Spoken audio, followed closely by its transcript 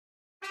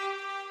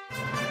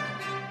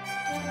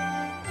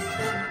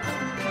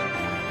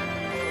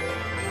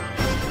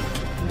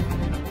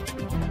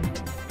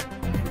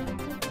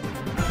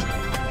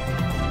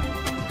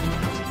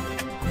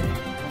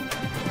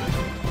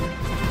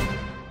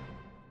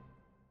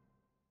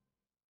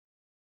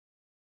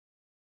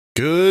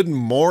Good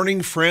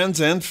morning,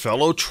 friends and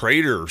fellow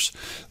traders.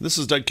 This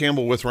is Doug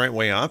Campbell with Right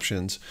Way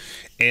Options,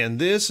 and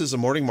this is a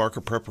morning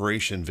market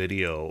preparation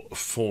video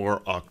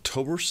for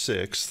October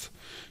 6th,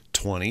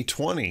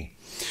 2020.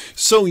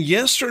 So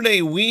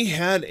yesterday we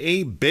had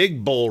a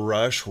big bull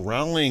rush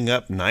rallying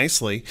up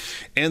nicely,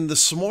 and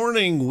this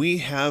morning we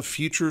have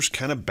futures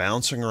kind of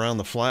bouncing around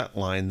the flat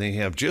line. They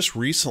have just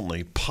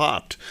recently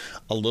popped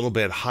a little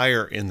bit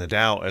higher in the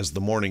Dow as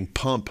the morning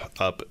pump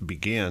up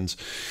begins.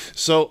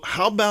 So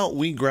how about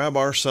we grab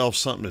ourselves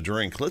something to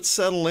drink? Let's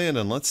settle in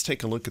and let's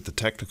take a look at the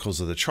technicals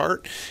of the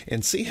chart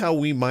and see how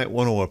we might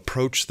want to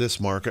approach this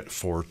market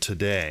for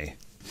today.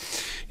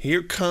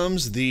 Here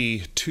comes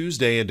the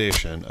Tuesday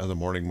edition of the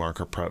Morning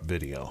Market Prep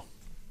video.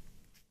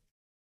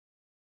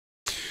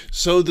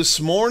 So this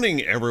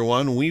morning,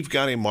 everyone, we've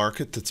got a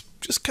market that's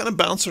just kind of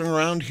bouncing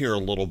around here a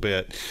little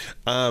bit.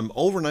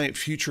 Overnight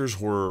futures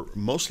were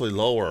mostly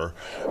lower,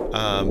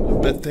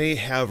 but they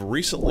have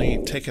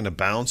recently taken a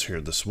bounce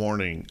here this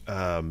morning.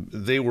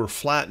 They were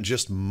flat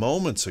just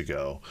moments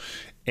ago,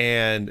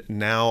 and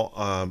now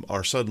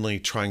are suddenly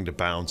trying to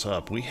bounce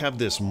up. We have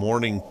this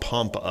morning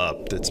pump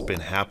up that's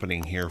been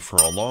happening here for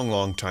a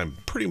long time,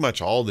 pretty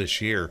much all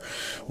this year.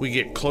 We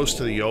get close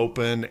to the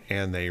open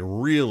and they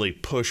really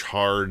push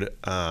hard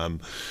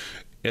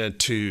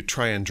to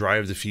try and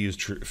drive the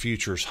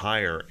futures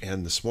higher,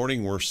 and this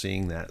morning we're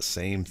seeing that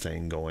same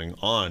thing going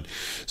on.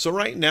 So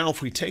right now,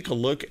 if we take a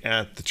look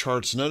at the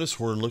charts, notice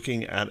we're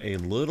looking at a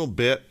little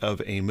bit of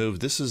a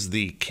move. This is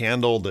the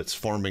candle that's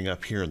forming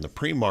up here in the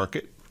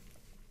pre-market,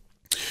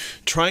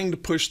 trying to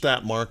push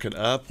that market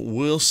up.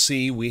 We'll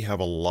see. We have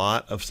a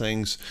lot of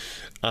things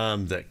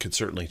that could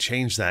certainly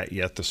change that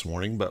yet this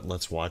morning, but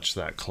let's watch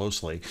that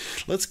closely.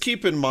 Let's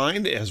keep in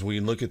mind as we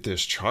look at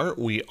this chart,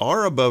 we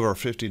are above our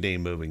 50-day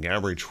moving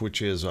average,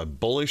 which is a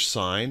bullish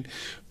sign,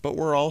 but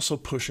we're also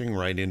pushing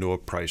right into a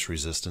price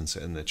resistance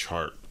in the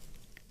chart.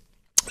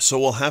 So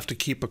we'll have to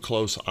keep a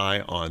close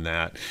eye on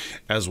that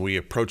as we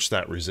approach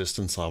that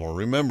resistance level.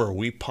 Remember,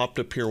 we popped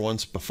up here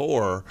once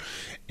before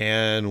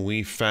and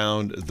we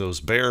found those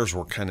bears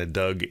were kind of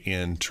dug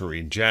in to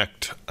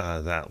reject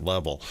that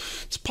level.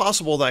 It's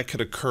possible that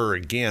could occur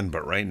again,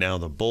 but right now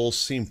the bulls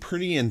seem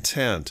pretty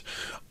intent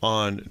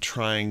on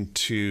trying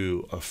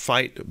to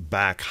fight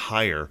back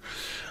higher.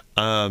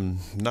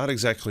 Not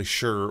exactly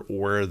sure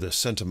where the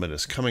sentiment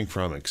is coming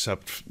from,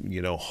 except,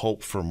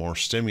 hope for more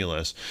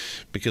stimulus,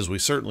 because we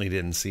certainly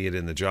didn't see it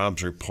in the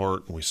jobs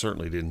report. We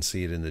certainly didn't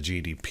see it in the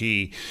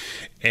GDP,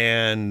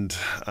 and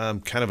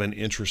kind of an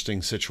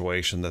interesting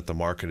situation that the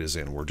market is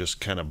in. We're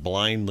just kind of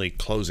blindly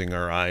closing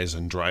our eyes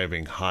and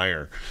driving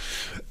higher.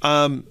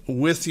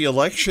 With the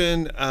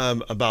election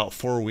about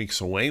 4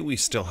 weeks away, we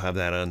still have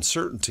that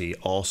uncertainty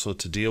also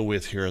to deal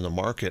with here in the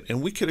market,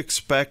 and we could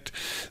expect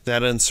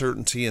that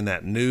uncertainty and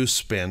that news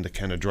spin to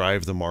kind of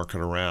drive the market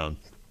around.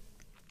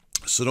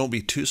 So don't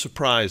be too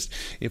surprised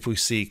if we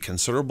see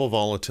considerable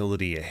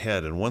volatility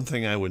ahead. And one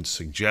thing I would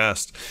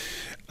suggest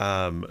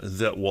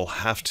that we'll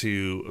have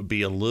to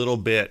be a little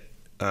bit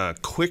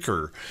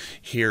quicker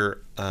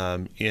here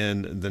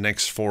in the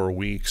next 4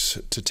 weeks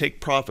to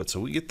take profits. So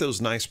we get those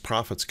nice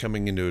profits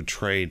coming into a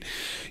trade.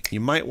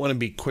 You might want to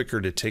be quicker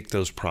to take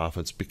those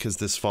profits because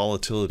this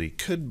volatility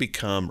could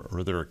become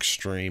rather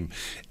extreme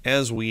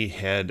as we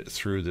head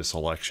through this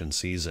election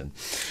season.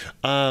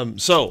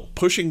 So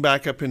pushing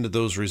back up into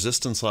those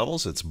resistance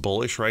levels, it's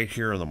bullish right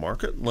here in the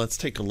market. Let's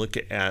take a look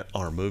at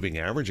our moving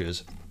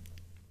averages.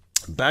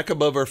 Back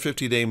above our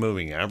 50-day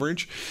moving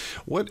average.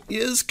 What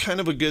is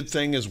kind of a good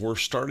thing is we're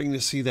starting to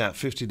see that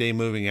 50-day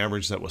moving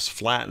average that was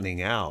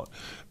flattening out,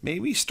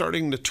 maybe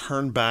starting to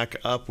turn back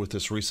up with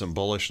this recent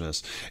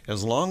bullishness.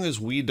 As long as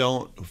we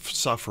don't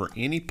suffer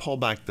any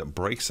pullback that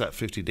breaks that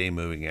 50-day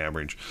moving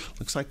average,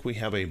 looks like we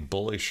have a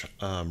bullish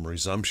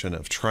resumption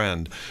of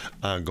trend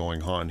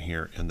going on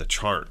here in the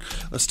chart.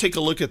 Let's take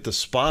a look at the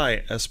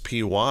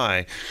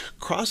SPY,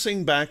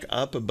 crossing back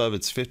up above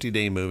its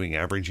 50-day moving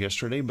average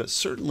yesterday, but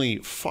certainly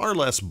far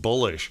less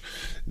bullish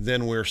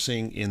than we're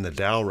seeing in the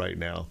Dow right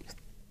now.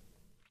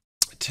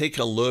 Take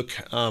a look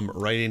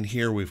right in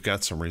here. We've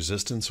got some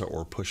resistance that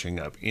we're pushing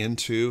up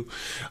into.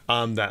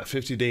 That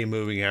 50-day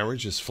moving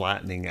average is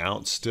flattening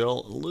out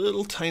still. A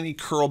little tiny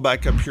curl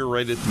back up here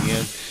right at the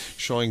end,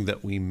 showing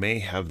that we may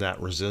have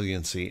that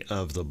resiliency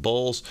of the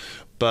bulls.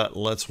 But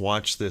let's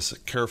watch this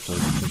carefully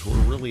because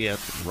we're really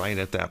right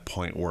at that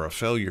point where a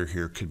failure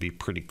here could be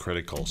pretty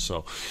critical.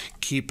 So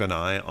keep an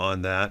eye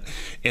on that.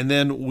 And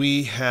then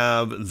we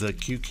have the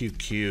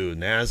QQQ,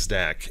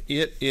 NASDAQ.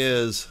 It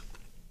is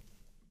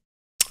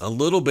a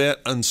little bit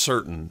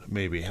uncertain,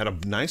 maybe. Had a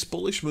nice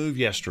bullish move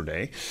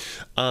yesterday,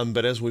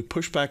 but as we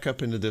push back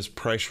up into this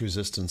price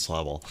resistance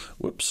level,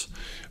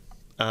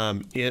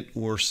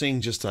 we're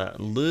seeing just a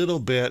little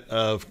bit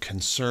of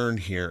concern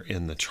here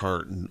in the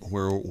chart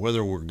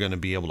whether we're going to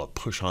be able to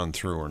push on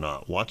through or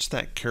not. Watch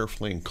that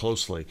carefully and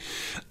closely.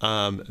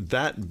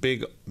 That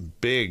big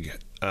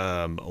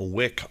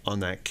wick on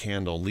that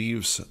candle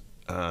leaves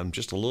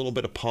just a little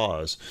bit of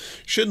pause.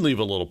 Should leave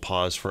a little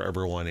pause for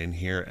everyone in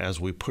here. As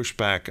we push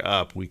back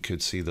up, we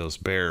could see those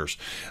bears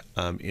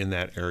in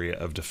that area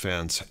of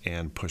defense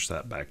and push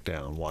that back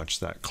down. Watch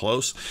that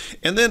close.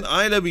 And then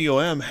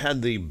IWM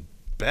had the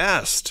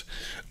best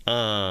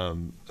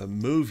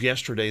move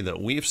yesterday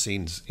that we've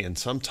seen in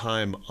some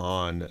time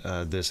on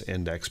this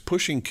index,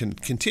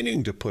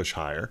 continuing to push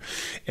higher,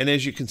 and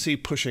as you can see,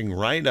 pushing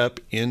right up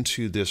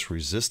into this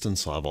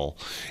resistance level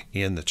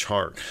in the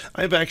chart.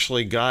 I've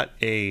actually got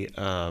a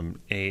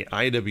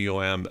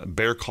IWM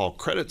bear call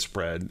credit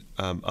spread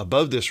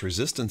above this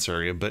resistance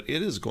area, but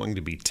it is going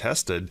to be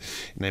tested,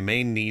 and I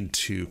may need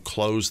to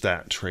close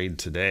that trade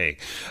today,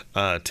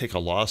 take a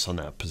loss on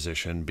that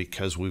position,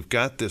 because we've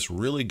got this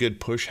really good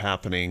push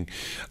happening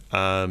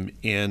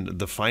in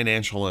the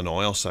financial and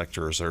oil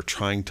sectors are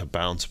trying to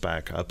bounce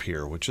back up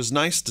here, which is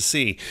nice to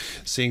see.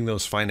 Seeing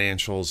those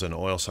financials and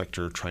oil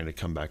sector trying to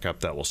come back up,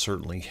 that will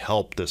certainly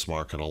help this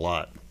market a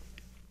lot,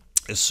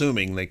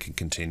 assuming they can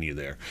continue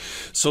there.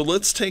 So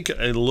let's take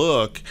a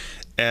look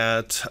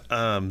at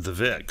the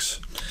VIX.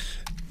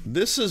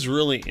 This is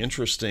really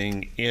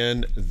interesting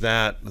in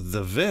that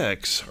the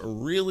VIX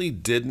really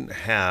didn't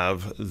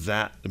have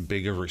that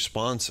big of a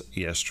response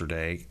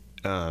yesterday,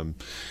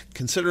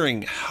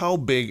 considering how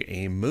big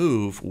a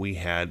move we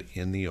had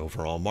in the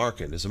overall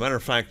market. As a matter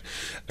of fact,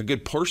 a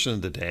good portion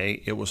of the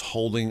day it was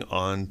holding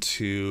on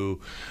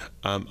to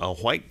a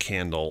white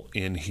candle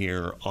in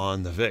here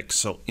on the VIX.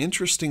 So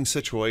interesting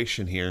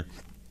situation here,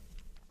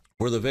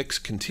 where the VIX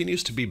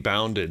continues to be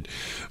bounded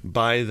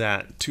by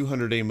that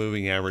 200-day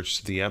moving average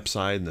to the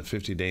upside and the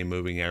 50-day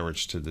moving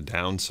average to the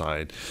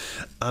downside.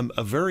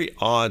 A very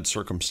odd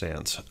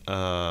circumstance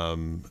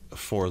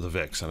for the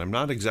VIX, and I'm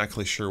not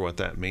exactly sure what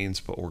that means,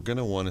 but we're going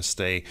to want to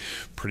stay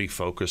pretty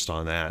focused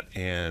on that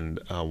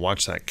and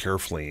watch that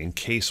carefully in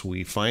case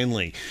we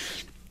finally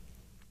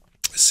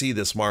see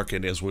this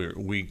market as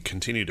we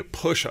continue to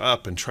push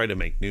up and try to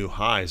make new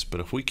highs. But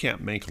if we can't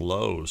make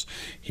lows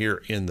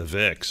here in the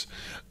VIX,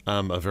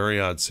 a very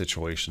odd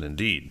situation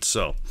indeed.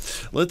 So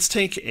let's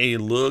take a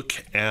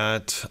look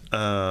at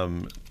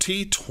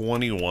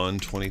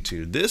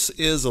T2122. This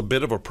is a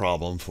bit of a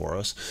problem for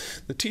us.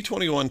 The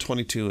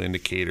T2122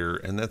 indicator,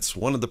 and that's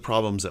one of the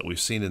problems that we've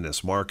seen in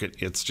this market.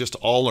 It's just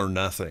all or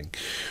nothing.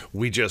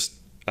 We just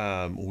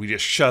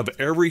shove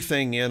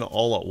everything in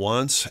all at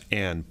once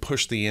and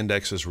push the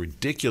indexes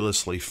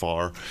ridiculously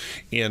far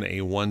in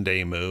a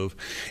one-day move,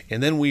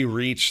 and then we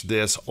reach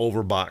this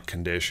overbought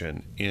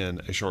condition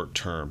in a short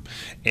term.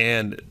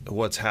 And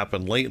what's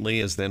happened lately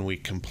is then we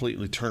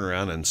completely turn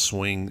around and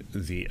swing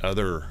the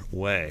other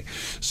way.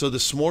 So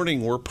this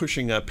morning we're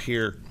pushing up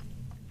here.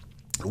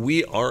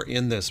 We are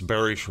in this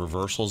bearish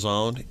reversal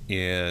zone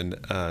in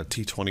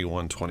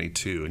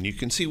T2122, and you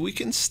can see we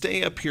can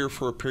stay up here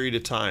for a period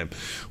of time.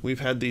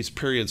 We've had these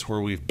periods where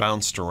we've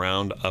bounced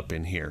around up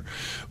in here,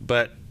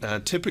 but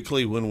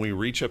typically when we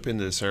reach up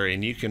into this area,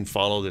 and you can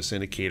follow this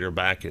indicator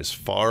back as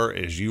far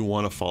as you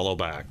want to follow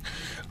back,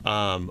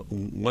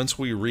 once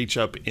we reach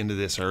up into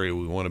this area,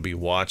 we want to be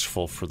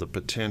watchful for the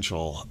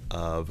potential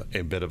of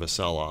a bit of a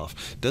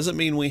sell-off. Doesn't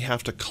mean we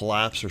have to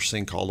collapse or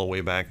sink all the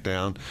way back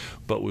down,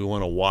 but we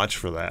want to watch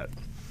for that,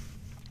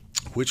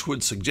 which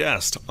would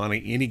suggest on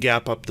any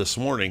gap up this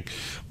morning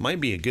might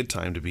be a good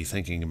time to be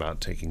thinking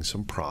about taking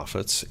some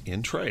profits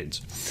in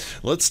trades.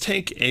 Let's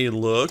take a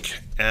look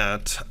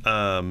at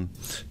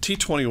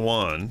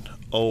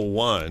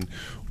T2101,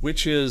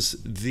 which is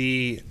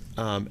the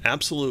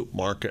absolute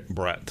market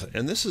breadth,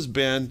 and this has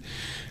been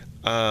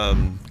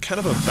kind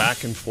of a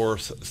back and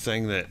forth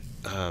thing that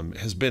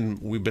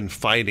we've been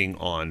fighting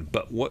on.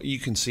 But what you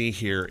can see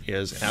here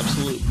is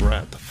absolute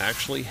breadth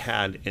actually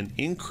had an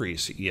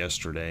increase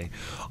yesterday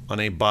on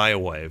a buy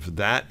wave.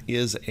 That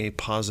is a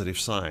positive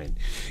sign.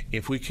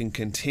 If we can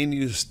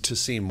continue to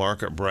see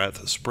market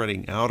breadth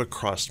spreading out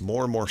across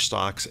more and more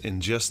stocks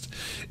and just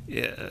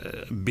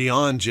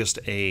beyond just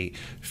a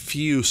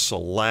few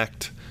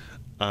select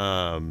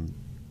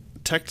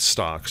tech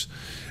stocks,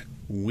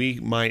 we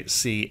might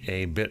see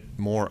a bit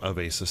more of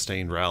a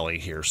sustained rally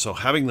here. So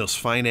having those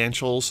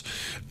financials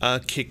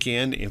kick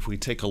in, if we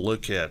take a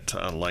look at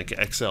like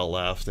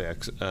XLF,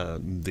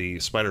 the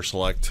Spider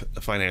Select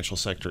Financial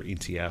Sector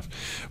ETF,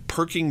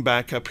 perking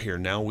back up here.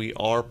 Now we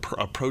are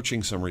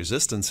approaching some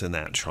resistance in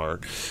that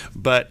chart,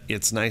 but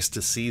it's nice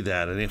to see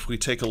that. And if we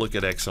take a look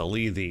at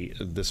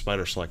XLE, the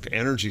Spider Select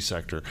Energy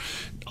Sector,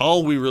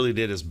 all we really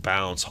did is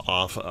bounce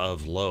off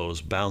of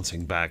lows,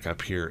 bouncing back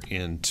up here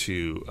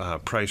into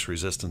price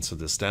resistance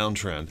of this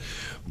downtrend.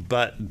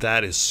 But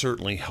that is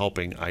certainly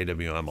helping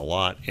IWM a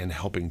lot and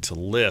helping to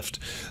lift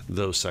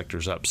those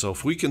sectors up. So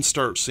if we can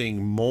start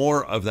seeing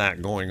more of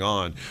that going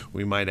on,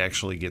 we might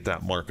actually get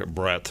that market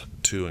breadth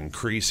to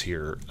increase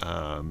here,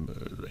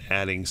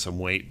 adding some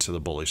weight to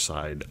the bullish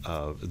side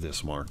of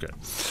this market.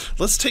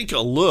 Let's take a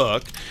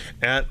look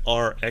at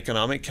our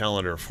economic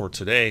calendar for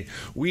today.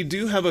 We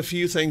do have a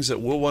few things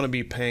that we'll want to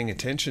be paying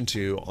attention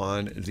to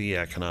on the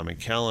economic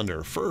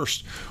calendar.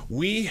 First,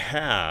 we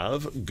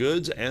have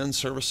goods and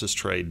services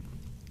trade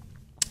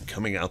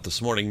coming out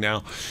this morning.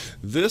 Now,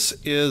 this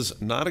is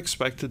not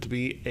expected to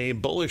be a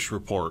bullish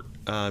report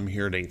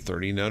here at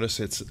 8:30. Notice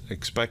it's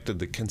expected,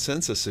 the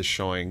consensus is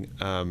showing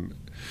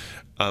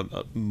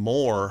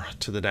more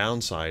to the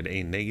downside,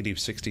 a negative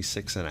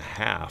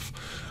 66.5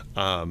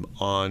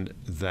 on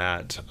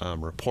that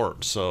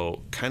report.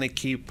 So kind of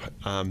keep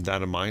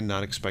that in mind,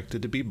 not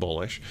expected to be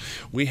bullish.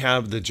 We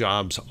have the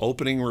jobs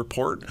opening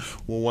report.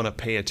 We'll want to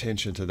pay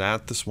attention to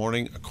that this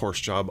morning. Of course,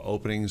 job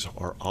openings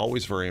are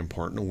always very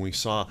important. We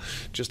saw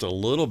just a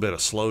little bit of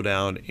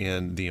slowdown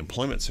in the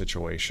employment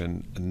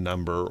situation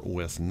number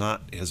with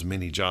not as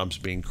many jobs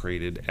being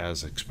created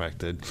as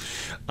expected.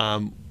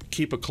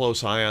 Keep a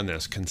close eye on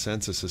this.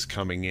 Consensus is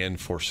coming in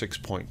for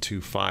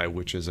 6.25,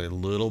 which is a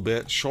little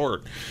bit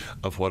short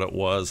of what it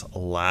was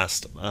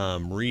last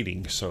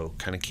reading. So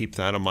kind of keep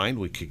that in mind.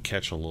 We could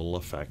catch a little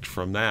effect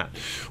from that.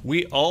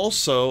 We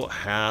also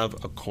have,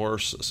 of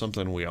course,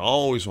 something we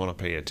always want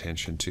to pay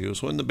attention to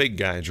is when the big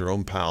guy,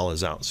 Jerome Powell,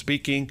 is out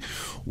speaking.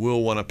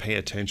 We'll want to pay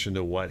attention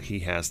to what he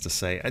has to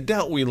say. I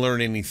doubt we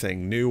learn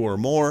anything new or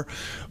more,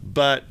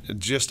 but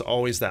just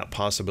always that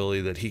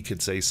possibility that he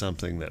could say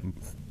something that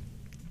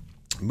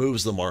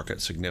moves the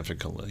market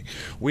significantly.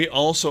 We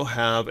also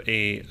have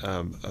a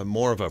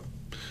more of a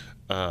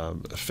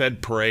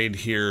Fed parade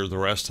here the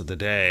rest of the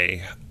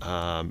day,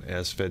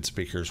 as Fed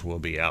speakers will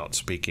be out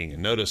speaking.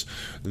 And notice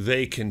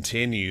they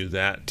continue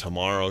that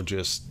tomorrow,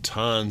 just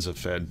tons of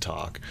Fed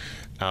talk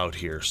out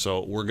here.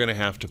 So we're going to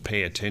have to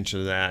pay attention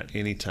to that.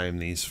 Anytime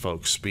these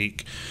folks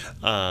speak,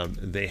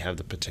 they have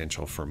the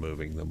potential for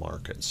moving the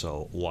market.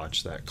 So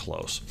watch that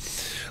close.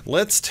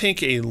 Let's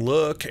take a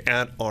look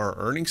at our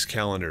earnings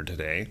calendar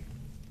today.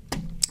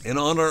 And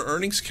on our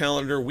earnings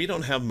calendar, we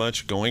don't have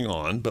much going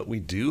on, but we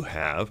do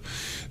have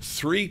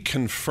 3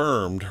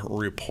 confirmed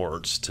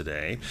reports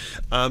today,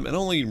 and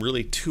only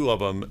really 2 of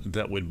them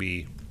that would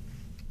be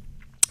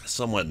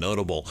somewhat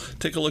notable.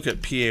 Take a look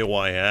at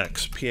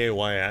PAYX.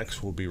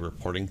 PAYX will be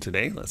reporting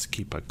today. Let's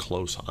keep a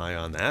close eye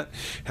on that.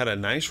 Had a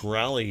nice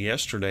rally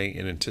yesterday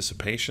in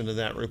anticipation of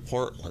that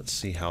report. Let's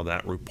see how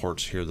that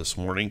reports here this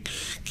morning.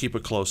 Keep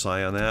a close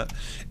eye on that.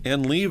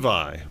 And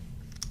Levi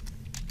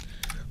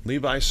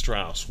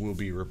Strauss will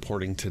be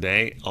reporting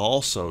today,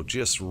 also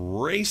just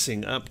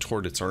racing up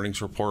toward its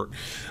earnings report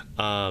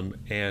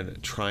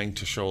and trying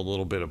to show a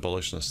little bit of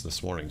bullishness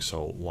this morning.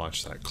 So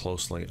watch that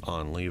closely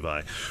on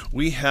Levi.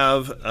 We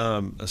have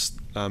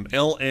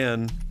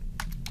LNDC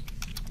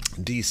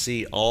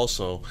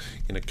also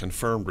in a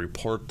confirmed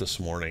report this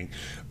morning,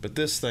 but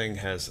this thing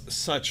has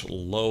such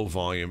low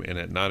volume in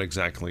it, not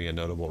exactly a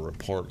notable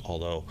report,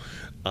 although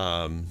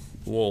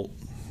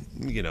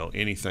you know,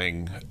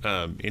 anything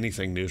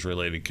news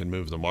related can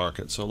move the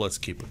market, so let's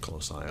keep a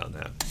close eye on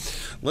that.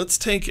 Let's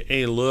take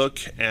a look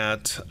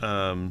at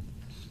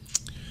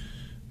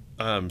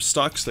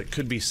stocks that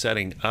could be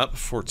setting up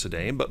for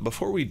today. But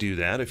before we do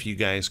that, if you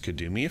guys could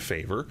do me a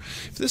favor,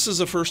 if this is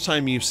the first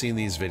time you've seen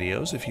these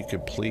videos, if you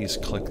could please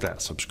click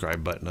that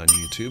subscribe button on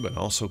YouTube and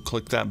also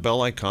click that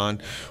bell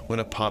icon when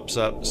it pops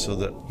up so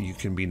that you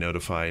can be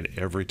notified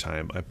every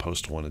time I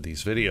post one of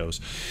these videos.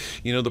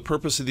 You know, the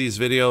purpose of these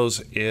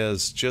videos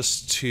is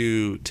just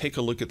to take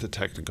a look at the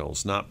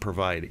technicals, not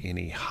provide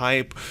any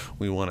hype.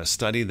 We want to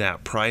study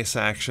that price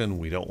action.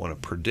 We don't want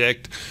to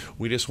predict.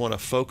 We just want to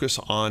focus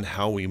on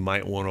how we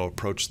might want to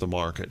approach the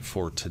market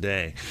for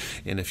today.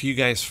 And if you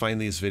guys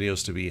find these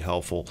videos to be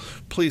helpful,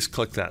 please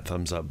click that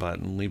thumbs up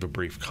button, leave a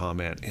brief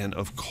comment, and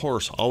of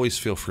course always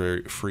feel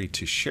free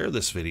to share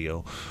this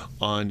video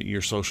on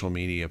your social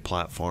media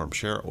platform.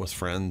 Share it with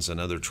friends and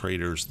other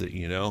traders that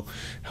you know.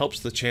 Helps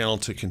the channel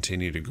to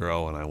continue to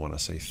grow, and I want to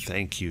say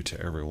thank you to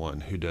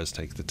everyone who does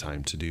take the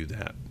time to do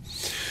that.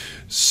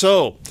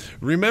 So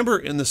remember,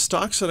 in the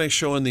stocks that I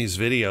show in these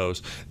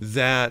videos,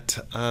 that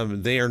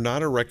they are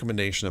not a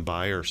recommendation to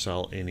buy or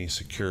sell any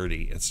security.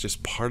 It's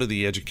just part of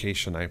the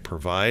education I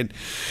provide,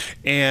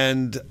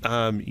 and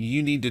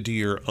you need to do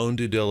your own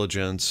due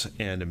diligence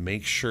and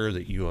make sure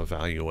that you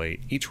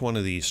evaluate each one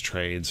of these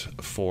trades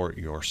for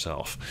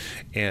yourself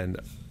and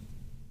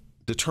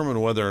determine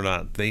whether or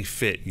not they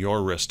fit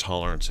your risk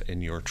tolerance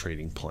and your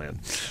trading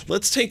plan.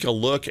 Let's take a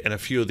look at a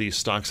few of these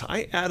stocks.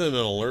 I added an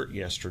alert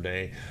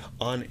yesterday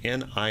on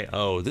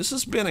NIO. This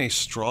has been a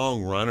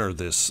strong runner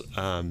this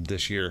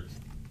year.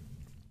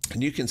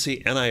 And you can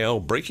see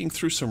NIO breaking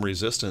through some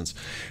resistance,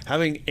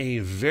 having a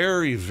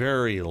very,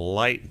 very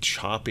light,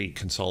 choppy,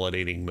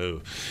 consolidating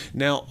move.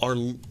 Now,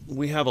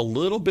 we have a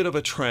little bit of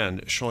a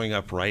trend showing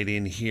up right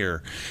in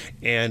here.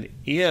 And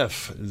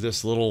if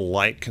this little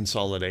light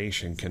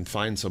consolidation can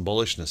find some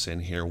bullishness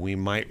in here, we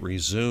might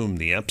resume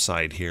the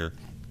upside here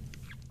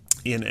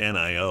in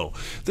NIO.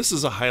 This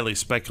is a highly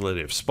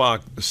speculative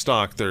stock.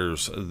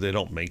 They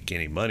don't make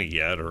any money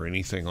yet or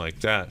anything like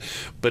that,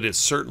 but it's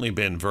certainly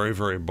been very,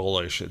 very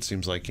bullish. It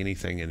seems like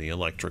anything in the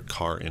electric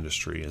car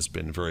industry has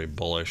been very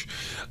bullish.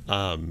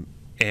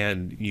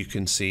 and you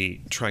can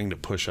see trying to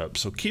push up.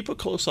 So keep a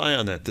close eye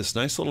on that. This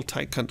nice little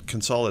tight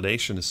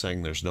consolidation is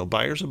saying there's no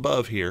buyers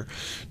above here,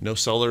 no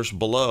sellers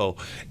below,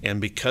 and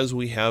because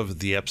we have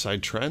the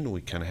upside trend, we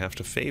kind of have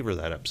to favor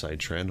that upside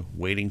trend,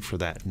 waiting for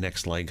that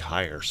next leg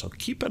higher. So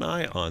keep an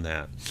eye on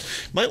that.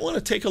 Might want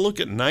to take a look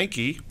at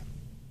Nike.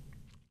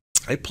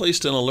 I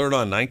placed an alert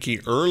on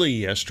Nike early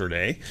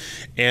yesterday,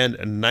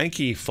 and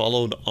Nike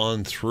followed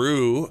on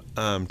through,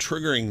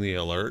 triggering the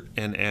alert,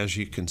 and as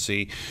you can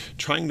see,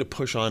 trying to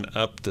push on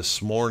up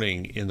this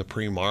morning in the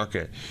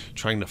pre-market,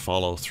 trying to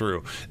follow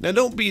through. Now,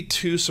 don't be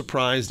too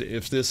surprised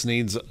if this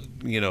needs,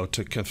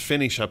 to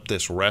finish up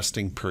this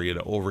resting period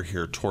over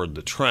here toward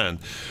the trend,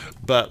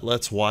 but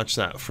let's watch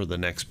that for the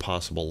next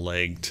possible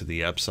leg to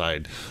the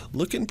upside.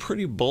 Looking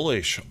pretty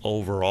bullish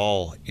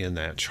overall in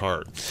that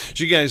chart. As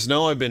you guys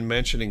know, I've been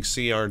mentioning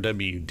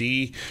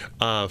CRWD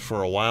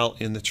for a while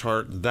in the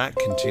chart. That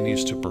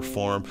continues to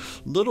perform.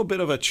 A little bit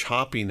of a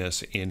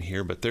choppiness in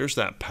here, but there's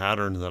that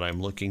pattern that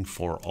I'm looking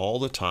for all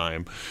the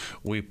time.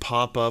 We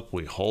pop up,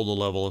 we hold a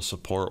level of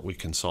support, we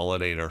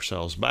consolidate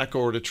ourselves back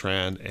over to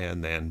trend,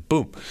 and then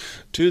boom,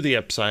 to the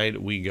upside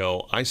we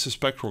go. I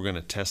suspect we're going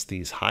to test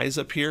these highs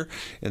up here,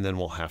 and then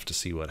we'll have to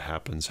see what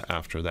happens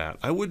after that.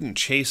 I wouldn't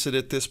chase it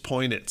at this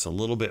point. It's a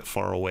little bit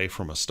far away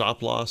from a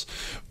stop loss,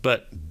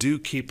 but do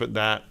keep it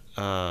that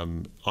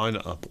on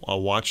a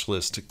watch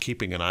list,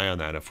 keeping an eye on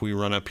that. If we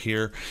run up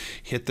here,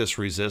 hit this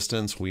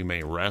resistance, we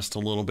may rest a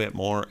little bit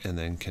more and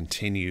then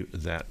continue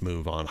that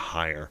move on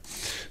higher.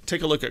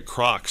 Take a look at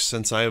Crocs.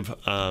 Since I've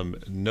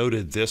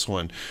noted this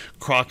one,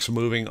 Crocs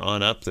moving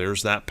on up,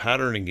 there's that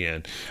pattern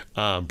again.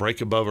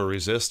 Break above a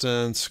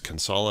resistance,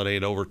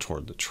 consolidate over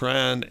toward the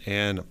trend,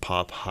 and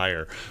pop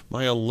higher.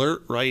 My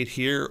alert right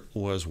here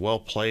was well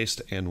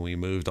placed, and we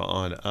moved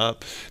on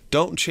up.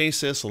 Don't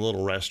chase this, a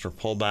little rest or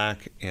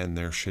pullback, and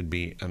there should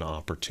be an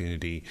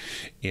opportunity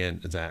in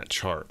that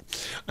chart.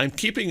 I'm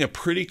keeping a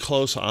pretty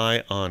close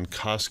eye on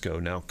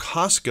Costco. Now,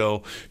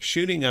 Costco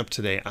shooting up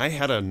today. I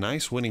had a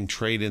nice winning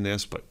trade in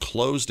this, but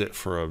closed it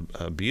for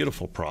a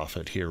beautiful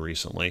profit here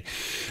recently.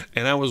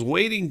 And I was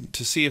waiting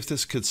to see if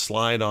this could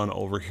slide on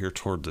over here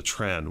toward the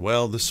trend.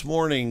 Well, this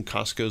morning,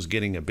 Costco's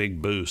getting a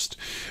big boost,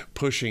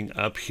 pushing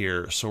up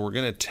here. So we're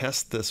going to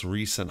test this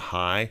recent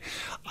high.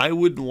 I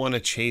wouldn't want to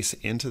chase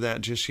into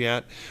that just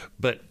yet,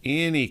 but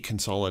any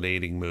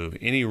consolidating move,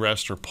 any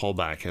rest or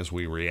pullback as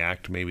we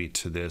react maybe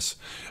to this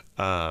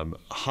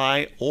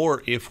high,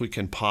 or if we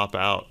can pop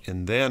out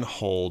and then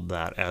hold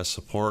that as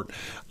support,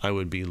 I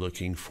would be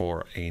looking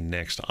for a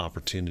next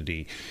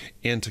opportunity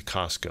into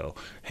Costco.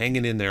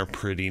 Hanging in there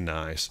pretty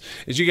nice.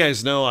 As you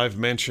guys know, I've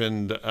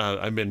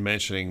been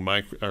mentioning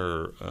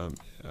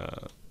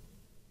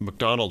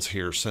McDonald's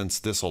here since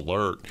this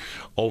alert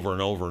over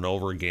and over and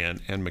over again.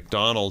 And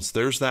McDonald's,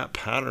 there's that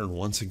pattern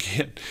once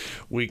again.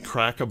 We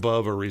crack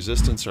above a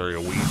resistance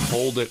area, we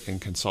hold it and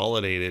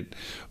consolidate it.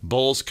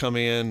 Bulls come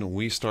in,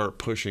 we start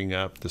pushing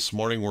up. This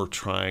morning we're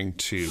trying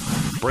to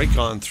break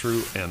on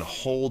through and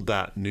hold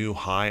that new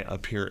high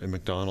up here in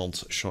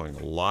McDonald's, showing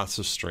lots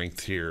of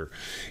strength here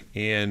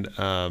in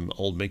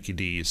Old Mickey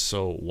D's.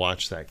 So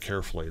watch that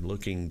carefully.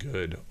 Looking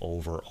good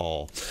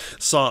overall.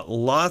 Saw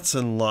lots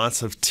and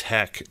lots of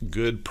tech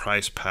good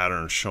price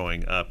patterns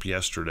showing up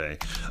yesterday.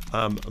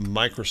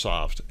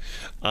 Microsoft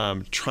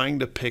trying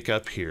to pick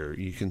up here.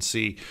 You can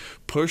see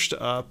pushed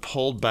up,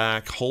 pulled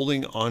back,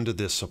 holding onto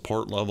this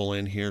support level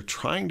in here,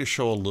 trying to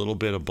show a little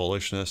bit of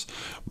bullishness.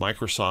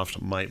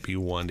 Microsoft might be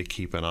one to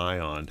keep an eye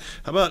on.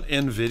 How about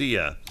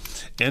NVIDIA?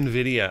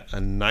 NVIDIA, a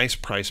nice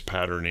price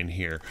pattern in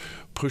here,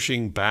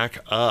 pushing back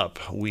up.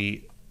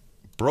 We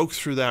broke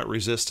through that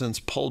resistance,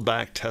 pulled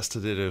back,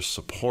 tested it as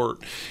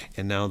support,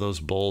 and now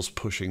those bulls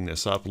pushing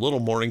this up. A little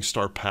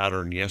Morningstar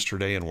pattern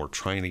yesterday, and we're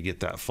trying to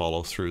get that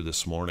follow through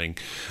this morning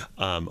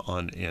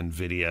on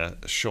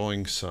NVIDIA,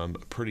 showing some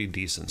pretty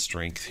decent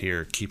strength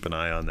here. Keep an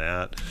eye on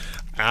that.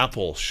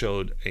 Apple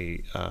showed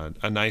a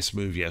nice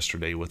move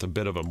yesterday with a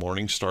bit of a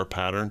Morningstar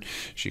pattern.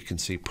 As you can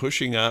see,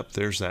 pushing up,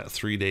 there's that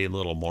 3-day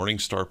little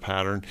Morningstar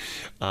pattern.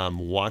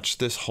 Watch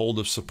this hold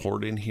of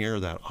support in here,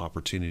 that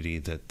opportunity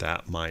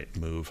that might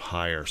move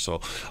higher.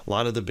 So a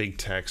lot of the big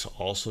techs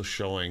also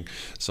showing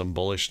some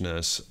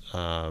bullishness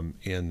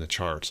in the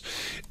charts.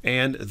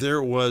 And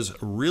there was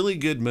really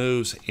good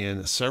moves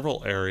in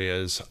several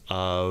areas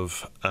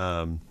of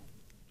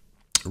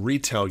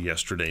retail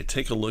yesterday.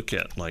 Take a look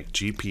at like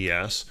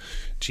GPS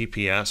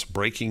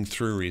breaking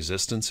through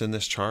resistance in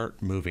this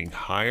chart, moving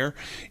higher.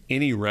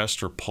 Any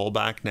rest or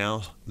pullback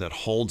now that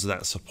holds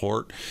that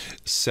support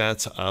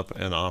sets up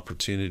an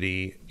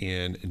opportunity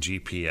in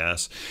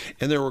GPS.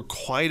 And there were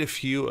quite a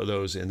few of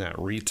those in that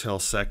retail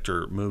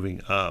sector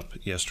moving up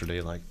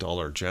yesterday, like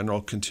Dollar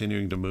General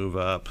continuing to move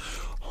up,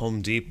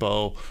 Home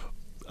Depot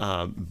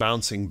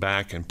bouncing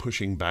back and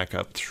pushing back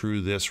up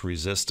through this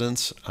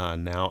resistance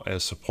now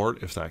as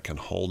support. If that can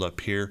hold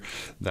up here,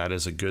 that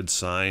is a good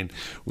sign.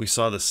 We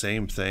saw the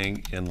same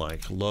thing in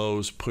like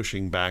lows,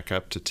 pushing back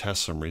up to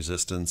test some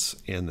resistance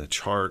in the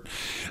chart.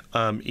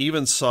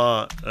 Even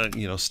saw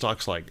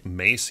stocks like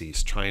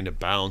Macy's trying to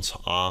bounce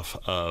off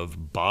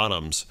of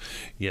bottoms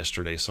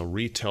yesterday, so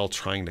retail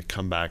trying to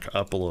come back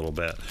up a little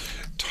bit.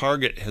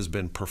 Target has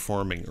been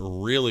performing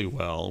really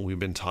well. We've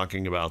been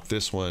talking about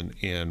this one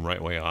in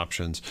Right Way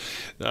Options.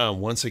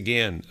 Once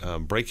again,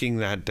 breaking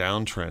that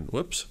downtrend.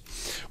 Whoops.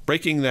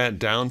 Breaking that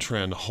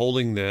downtrend,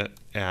 holding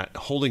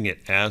it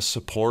as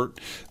support.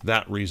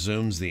 That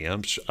resumes the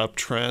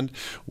uptrend.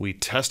 We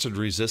tested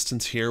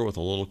resistance here with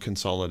a little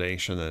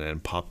consolidation and then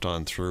popped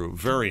on through.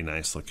 Very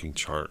nice looking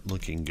chart,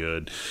 looking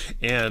good.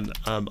 And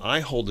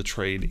I hold the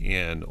trade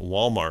in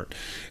Walmart.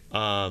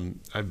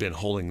 I've been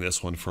holding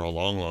this one for a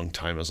long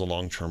time as a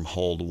long-term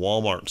hold.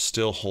 Walmart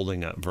still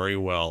holding up very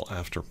well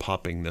after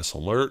popping this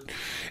alert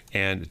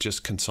and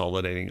just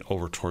consolidating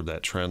over toward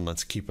that trend.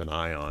 Let's keep an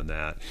eye on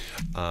that.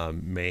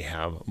 May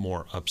have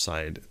more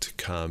upside to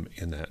come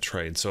in that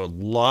trade. So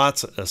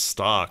lots of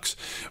stocks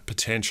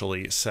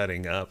potentially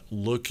setting up,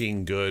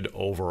 looking good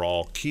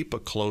overall. Keep a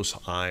close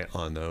eye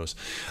on those.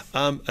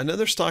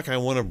 Another stock I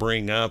want to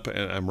bring up,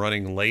 and I'm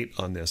running late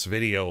on this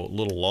video, a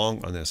little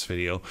long on this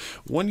video,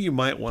 one you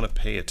might want to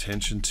pay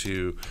attention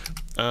to.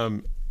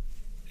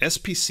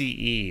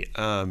 SPCE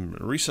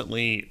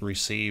recently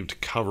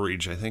received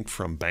coverage, I think,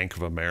 from Bank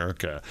of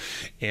America,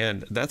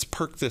 and that's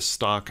perked this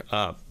stock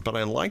up. But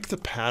I like the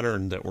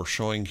pattern that we're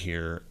showing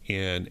here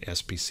in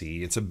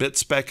SPCE. It's a bit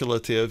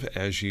speculative,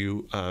 as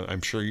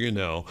I'm sure you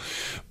know,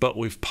 but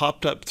we've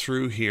popped up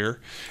through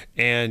here,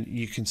 and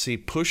you can see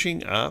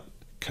pushing up,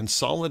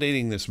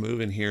 consolidating this move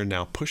in here,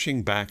 now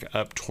pushing back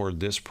up toward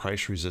this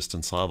price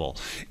resistance level.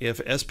 If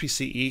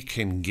SPCE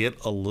can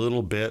get a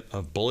little bit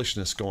of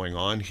bullishness going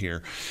on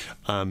here,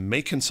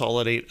 may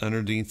consolidate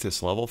underneath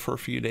this level for a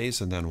few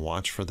days and then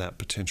watch for that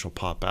potential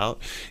pop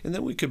out. And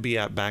then we could be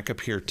back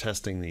up here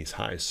testing these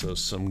highs. So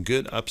some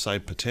good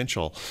upside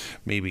potential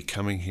may be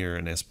coming here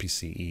in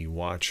SPCE.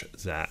 Watch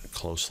that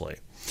closely.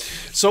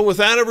 So with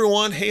that,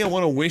 everyone, hey, I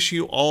want to wish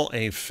you all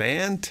a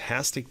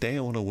fantastic day.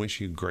 I want to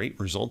wish you great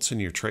results in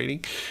your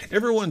trading.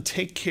 Everyone,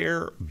 take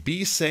care,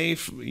 be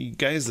safe. You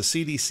guys, the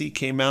CDC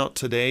came out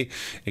today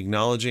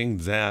acknowledging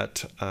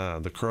that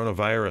the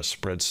coronavirus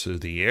spreads through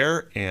the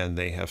air, and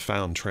they have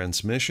found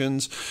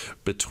transmissions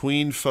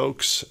between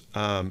folks,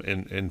 and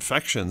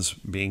infections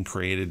being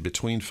created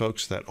between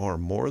folks that are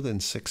more than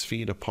 6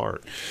 feet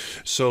apart.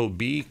 So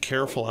be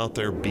careful out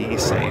there, be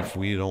safe.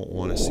 We don't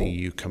want to see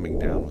you coming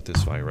down with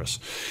this virus.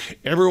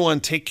 Everyone,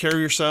 take care of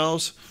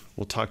yourselves.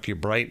 We'll talk to you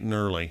bright and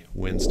early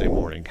Wednesday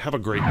morning. Have a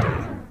great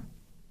day.